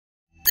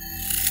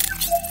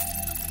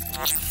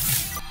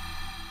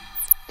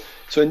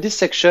So in this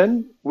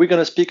section, we're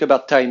going to speak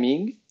about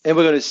timing, and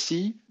we're going to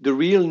see the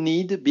real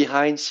need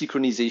behind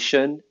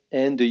synchronization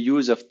and the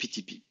use of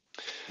PTP.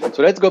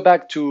 So let's go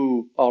back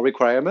to our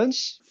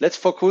requirements. Let's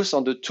focus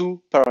on the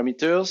two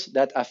parameters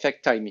that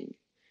affect timing.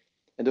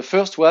 And the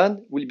first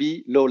one will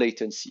be low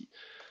latency.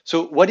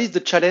 So what is the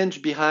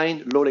challenge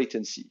behind low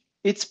latency?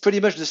 It's pretty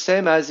much the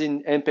same as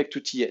in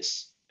MPEG-2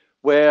 TS,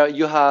 where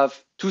you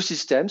have two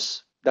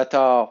systems that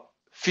are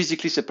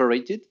physically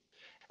separated.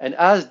 And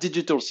as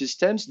digital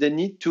systems, they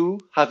need to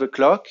have a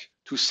clock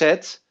to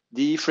set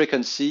the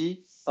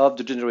frequency of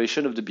the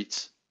generation of the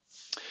bits.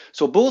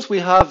 So both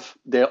will have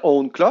their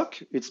own clock.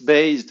 It's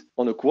based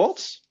on a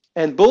quartz,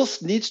 and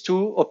both needs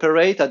to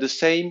operate at the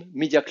same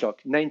media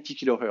clock, 90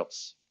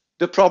 kilohertz.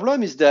 The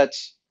problem is that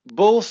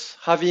both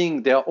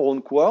having their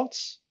own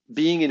quartz,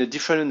 being in a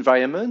different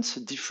environment,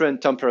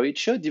 different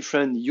temperature,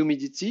 different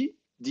humidity,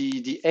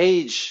 the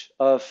age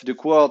of the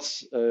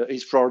quartz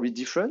is probably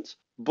different.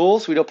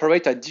 Both will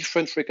operate at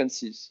different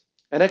frequencies.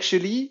 And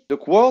actually, the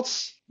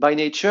quartz by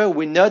nature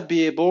will not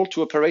be able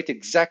to operate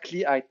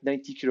exactly at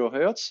 90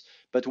 kilohertz,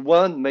 but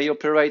one may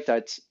operate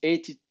at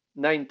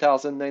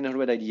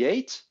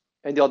 89,988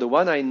 and the other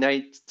one at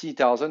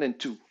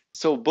 90,002.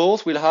 So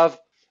both will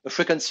have a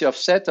frequency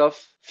offset of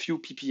few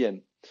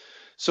ppm.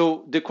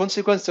 So the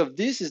consequence of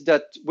this is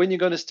that when you're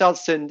going to start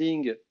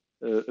sending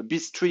a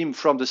bit stream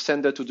from the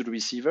sender to the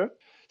receiver,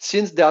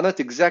 since they are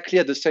not exactly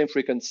at the same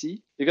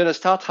frequency, you're going to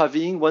start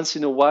having once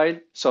in a while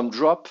some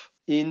drop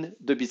in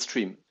the bit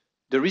stream.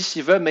 The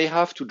receiver may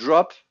have to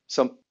drop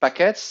some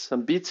packets,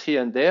 some bits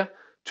here and there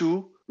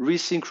to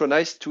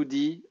resynchronize to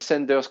the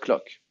sender's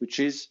clock, which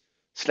is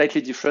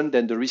slightly different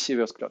than the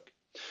receiver's clock.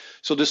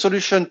 So the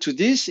solution to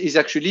this is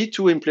actually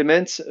to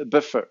implement a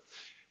buffer.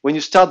 When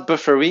you start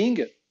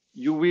buffering,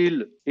 you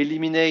will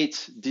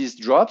eliminate these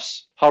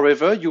drops.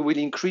 However, you will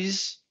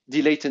increase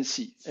the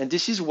latency. And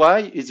this is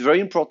why it's very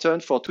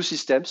important for two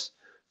systems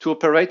to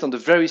operate on the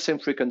very same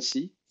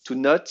frequency to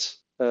not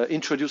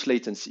introduce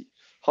latency.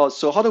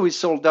 So how do we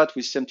solve that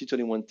with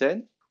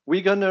SMT2110?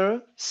 We're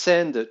gonna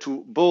send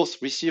to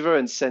both receiver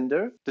and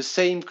sender the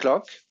same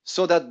clock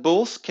so that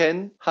both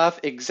can have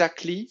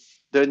exactly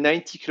the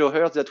 90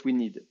 kilohertz that we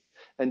need.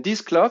 And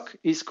this clock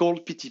is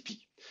called PTP.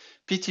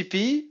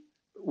 PTP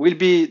will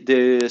be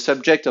the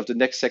subject of the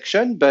next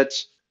section,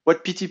 but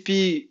what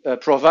PTP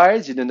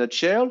provides in a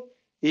nutshell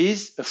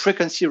is a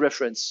frequency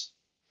reference.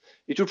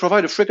 It will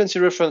provide a frequency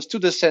reference to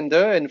the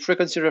sender and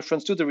frequency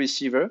reference to the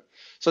receiver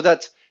so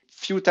that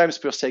few times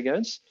per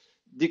second,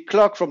 the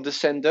clock from the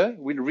sender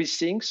will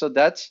resync so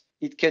that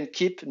it can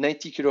keep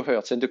 90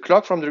 kilohertz. And the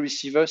clock from the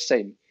receiver,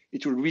 same.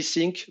 It will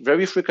resync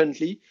very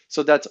frequently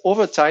so that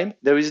over time,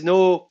 there is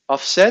no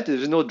offset, there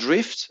is no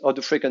drift of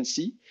the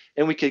frequency,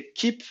 and we can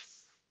keep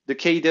the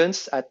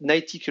cadence at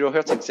 90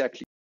 kilohertz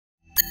exactly.